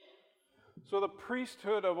So the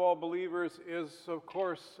priesthood of all believers is, of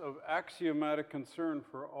course, of axiomatic concern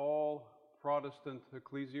for all Protestant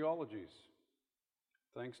ecclesiologies,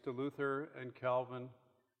 thanks to Luther and Calvin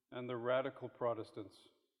and the radical Protestants.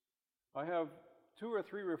 I have 2 or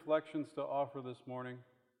 3 reflections to offer this morning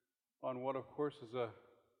on what, of course, is a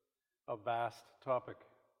vast topic.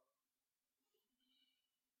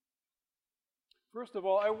 First of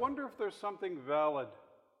all, I wonder if there's something valid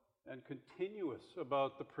and continuous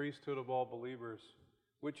about the priesthood of all believers,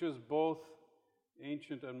 which is both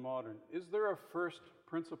ancient and modern. Is there a first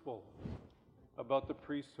principle about the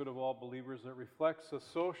priesthood of all believers that reflects a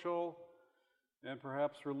social and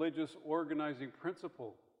perhaps religious organizing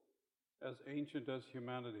principle as ancient as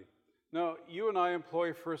humanity? Now, you and I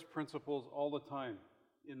employ first principles all the time,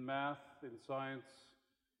 in math, in science,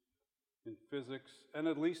 in physics, and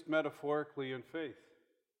at least metaphorically in faith.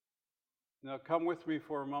 Now come with me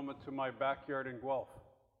for a moment to my backyard in Guelph.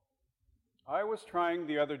 I was trying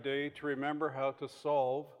the other day to remember how to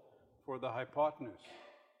solve for the hypotenuse.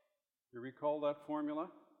 You recall that formula?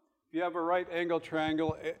 If you have a right angle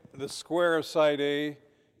triangle, the square of side A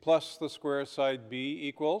plus the square of side B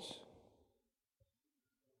equals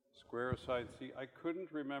square of side C. I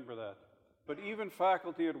couldn't remember that. But even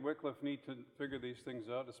faculty at Wycliffe need to figure these things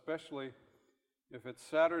out, especially if it's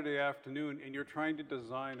Saturday afternoon and you're trying to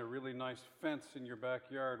design a really nice fence in your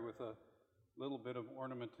backyard with a little bit of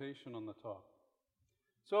ornamentation on the top.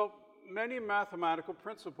 So many mathematical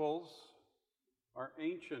principles are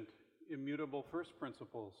ancient, immutable first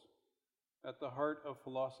principles at the heart of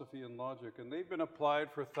philosophy and logic, and they've been applied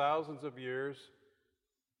for thousands of years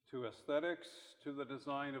to aesthetics, to the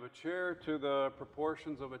design of a chair, to the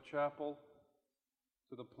proportions of a chapel,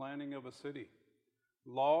 to the planning of a city.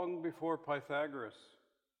 Long before Pythagoras,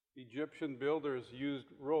 Egyptian builders used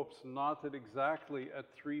ropes knotted exactly at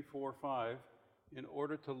 3, 4, 5 in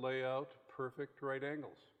order to lay out perfect right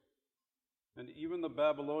angles. And even the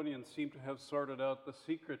Babylonians seem to have sorted out the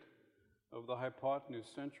secret of the hypotenuse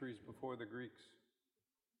centuries before the Greeks.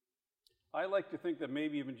 I like to think that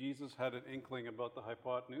maybe even Jesus had an inkling about the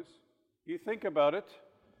hypotenuse. You think about it,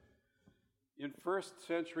 in 1st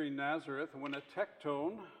century Nazareth, when a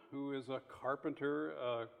tectone, who is a carpenter,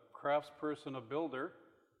 a craftsperson, a builder,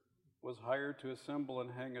 was hired to assemble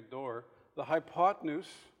and hang a door, the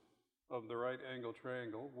hypotenuse of the right angle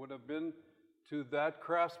triangle would have been to that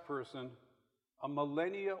craftsperson a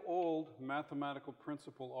millennia-old mathematical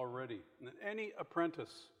principle already. And any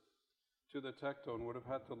apprentice to the tectone would have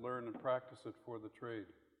had to learn and practice it for the trade.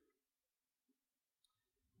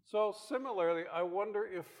 So similarly, I wonder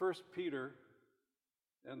if 1 Peter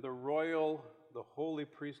and the holy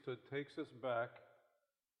priesthood takes us back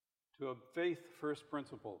to a faith first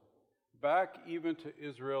principle, back even to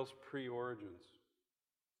Israel's pre-origins.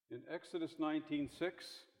 In Exodus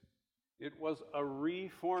 19:6, it was a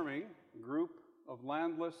reforming group of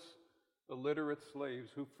landless, illiterate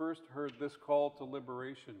slaves who first heard this call to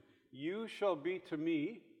liberation. You shall be to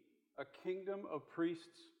me a kingdom of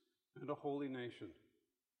priests and a holy nation.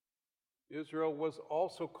 Israel was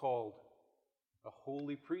also called a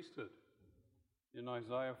holy priesthood, in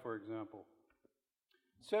Isaiah, for example.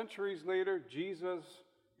 Centuries later, Jesus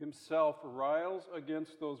himself riles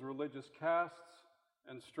against those religious castes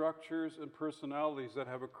and structures and personalities that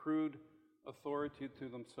have accrued authority to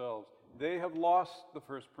themselves. They have lost the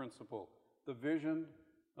first principle, the vision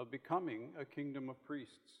of becoming a kingdom of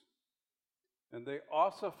priests. And they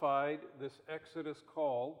ossified this Exodus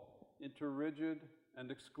call into rigid and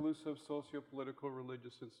exclusive socio-political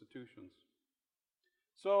religious institutions.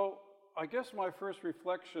 So I guess my first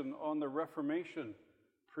reflection on the Reformation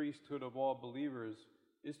priesthood of all believers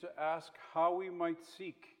is to ask how we might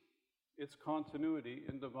seek its continuity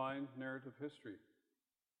in divine narrative history.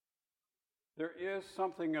 There is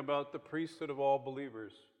something about the priesthood of all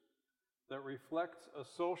believers that reflects a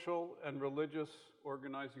social and religious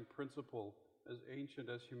organizing principle as ancient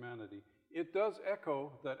as humanity. It does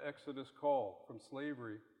echo that Exodus call from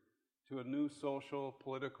slavery to a new social,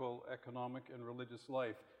 political, economic, and religious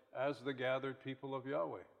life as the gathered people of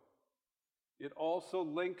Yahweh. It also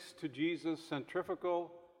links to Jesus'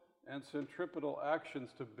 centrifugal and centripetal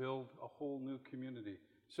actions to build a whole new community.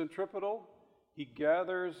 Centripetal, he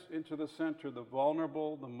gathers into the center the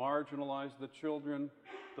vulnerable, the marginalized, the children,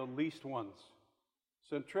 the least ones.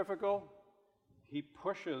 Centrifugal, he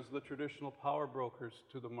pushes the traditional power brokers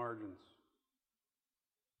to the margins.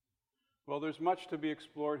 Well, there's much to be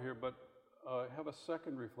explored here, but I have a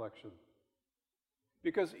second reflection.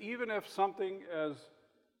 Because even if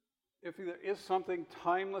there is something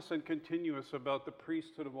timeless and continuous about the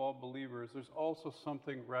priesthood of all believers, there's also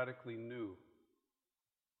something radically new.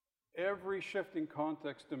 Every shifting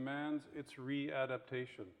context demands its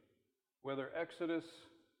readaptation, whether Exodus,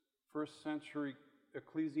 first century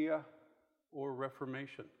ecclesia, or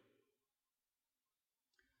Reformation.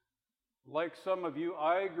 Like some of you,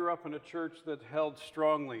 I grew up in a church that held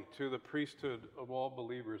strongly to the priesthood of all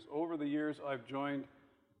believers. Over the years, I've joined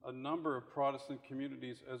a number of Protestant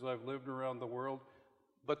communities as I've lived around the world,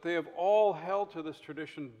 but they have all held to this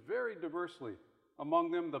tradition very diversely.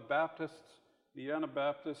 Among them, the Baptists, the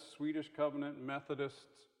Anabaptists, Swedish Covenant,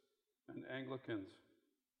 Methodists, and Anglicans.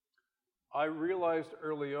 I realized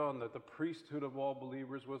early on that the priesthood of all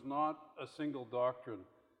believers was not a single doctrine,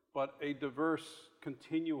 but a diverse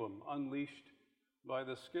continuum unleashed by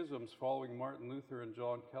the schisms following Martin Luther and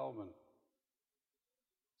John Calvin.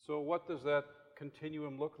 So what does that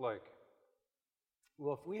continuum look like?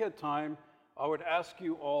 Well, if we had time, I would ask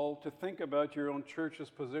you all to think about your own church's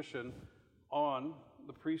position on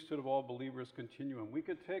the priesthood of all believers continuum. We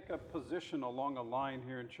could take a position along a line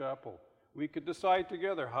here in chapel. We could decide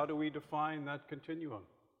together, how do we define that continuum?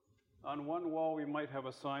 On one wall, we might have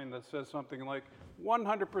a sign that says something like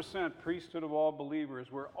 100% priesthood of all believers,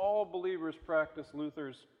 where all believers practice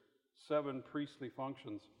Luther's 7 priestly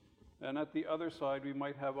functions. And at the other side, we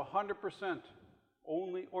might have 100%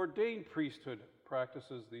 only ordained priesthood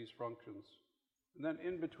practices these functions. And then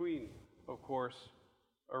in between, of course,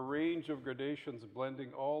 a range of gradations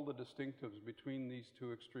blending all the distinctives between these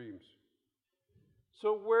two extremes.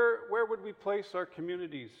 So where would we place our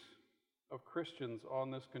communities of Christians on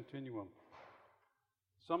this continuum?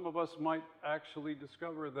 Some of us might actually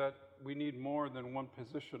discover that we need more than one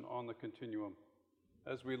position on the continuum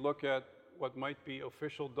as we look at what might be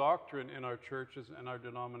official doctrine in our churches and our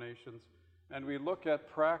denominations, and we look at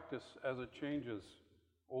practice as it changes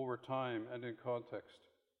over time and in context.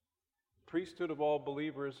 Priesthood of all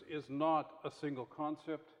believers is not a single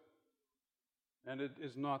concept, and it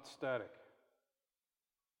is not static.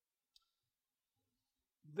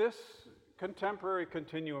 This contemporary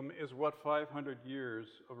continuum is what 500 years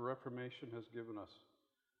of Reformation has given us.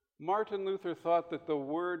 Martin Luther thought that the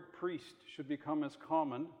word priest should become as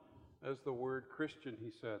common as the word Christian,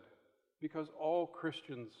 he said, because all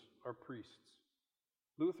Christians are priests.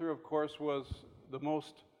 Luther, of course, was the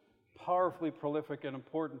most powerfully prolific and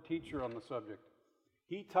important teacher on the subject.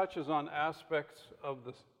 He touches on aspects of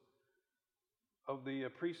the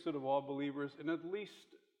priesthood of all believers in at least,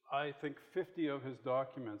 I think, 50 of his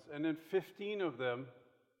documents. And in 15 of them,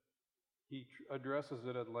 he addresses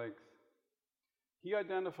it at length. He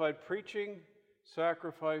identified preaching,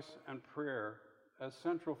 sacrifice, and prayer as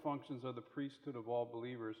central functions of the priesthood of all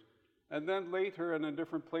believers. And then later, and in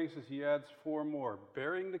different places, he adds 4 more: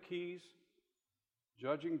 bearing the keys,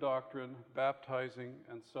 judging doctrine, baptizing,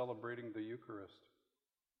 and celebrating the Eucharist.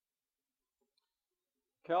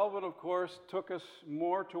 Calvin, of course, took us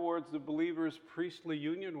more towards the believer's priestly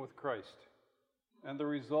union with Christ and the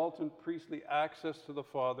resultant priestly access to the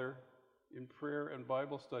Father in prayer and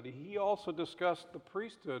Bible study. He also discussed the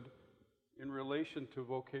priesthood in relation to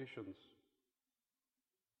vocations.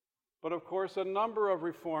 But of course, a number of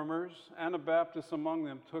reformers, Anabaptists among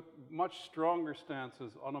them, took much stronger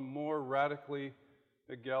stances on a more radically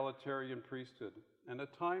egalitarian priesthood, and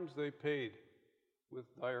at times they paid with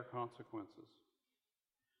dire consequences.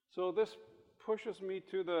 So this pushes me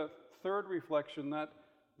to the third reflection, that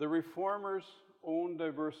the reformers' own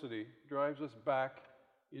diversity drives us back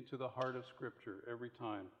into the heart of Scripture every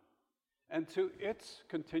time, and to its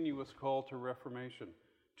continuous call to reformation,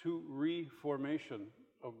 to reformation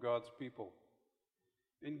of God's people.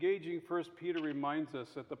 Engaging 1 Peter reminds us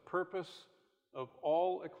that the purpose of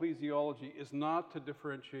all ecclesiology is not to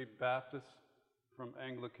differentiate Baptists from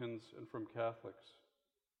Anglicans and from Catholics.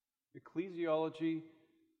 Ecclesiology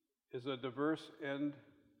is a diverse end,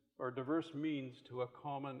 or diverse means to a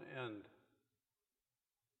common end.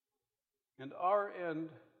 And our end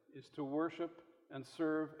is to worship and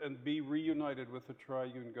serve and be reunited with the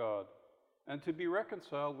triune God, and to be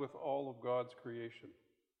reconciled with all of God's creation.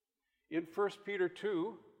 In 1 Peter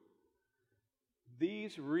 2,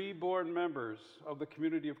 these reborn members of the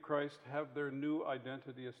community of Christ have their new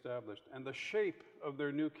identity established, and the shape of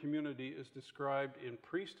their new community is described in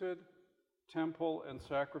priesthood, temple, and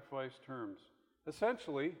sacrifice terms.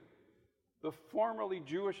 Essentially, the formerly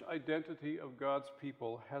Jewish identity of God's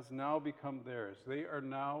people has now become theirs. They are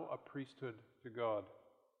now a priesthood to God.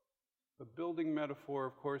 The building metaphor,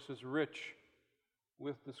 of course, is rich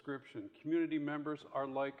with description. Community members are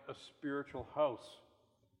like a spiritual house,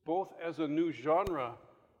 both as a new genre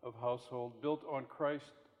of household built on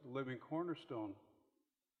Christ, the living cornerstone,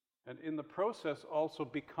 and in the process also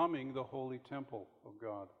becoming the holy temple of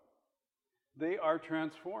God. They are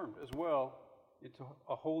transformed as well into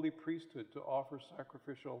a holy priesthood to offer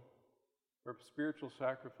sacrificial or spiritual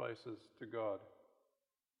sacrifices to God.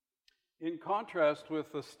 In contrast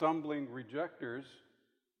with the stumbling rejectors,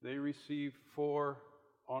 they receive 4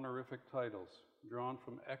 honorific titles drawn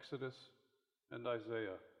from Exodus and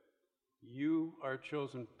Isaiah. You are a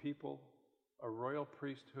chosen people, a royal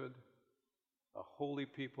priesthood, a holy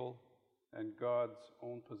people, and God's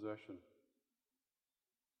own possession.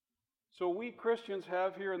 So we Christians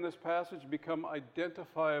have here in this passage become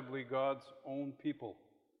identifiably God's own people.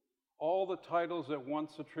 All the titles that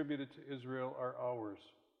once attributed to Israel are ours.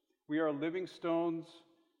 We are living stones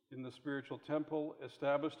in the spiritual temple,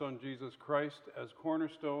 established on Jesus Christ as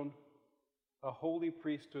cornerstone, a holy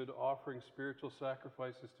priesthood offering spiritual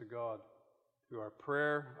sacrifices to God through our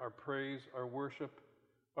prayer, our praise, our worship,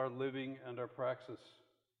 our living, and our praxis.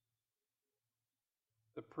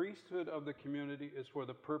 The priesthood of the community is for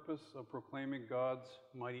the purpose of proclaiming God's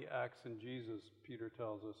mighty acts in Jesus, Peter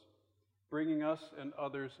tells us, bringing us and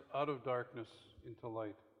others out of darkness into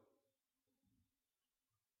light.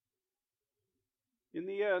 In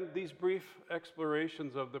the end, these brief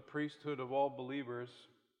explorations of the priesthood of all believers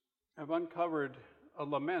have uncovered a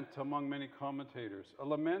lament among many commentators, a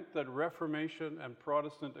lament that Reformation and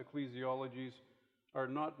Protestant ecclesiologies are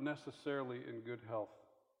not necessarily in good health.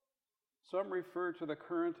 Some refer to the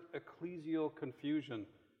current ecclesial confusion,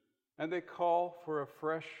 and they call for a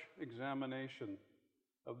fresh examination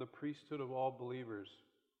of the priesthood of all believers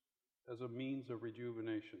as a means of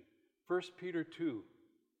rejuvenation. 1 Peter 2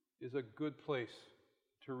 is a good place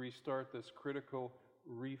to restart this critical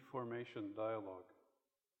reformation dialogue.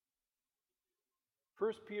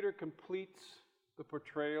 1 Peter completes the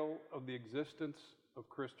portrayal of the existence of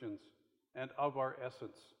Christians and of our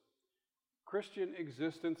essence. Christian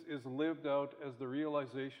existence is lived out as the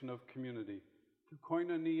realization of community through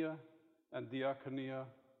koinonia and diakonia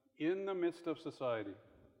in the midst of society,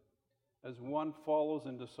 as one follows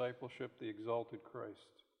in discipleship the exalted Christ.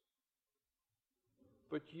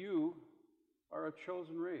 But you are a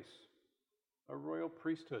chosen race, a royal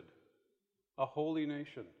priesthood, a holy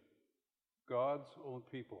nation, God's own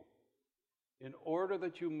people, in order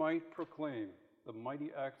that you might proclaim the mighty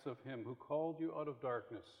acts of Him who called you out of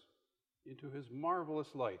darkness into His marvelous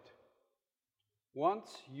light.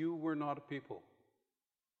 Once you were not a people,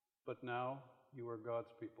 but now you are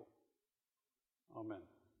God's people. Amen.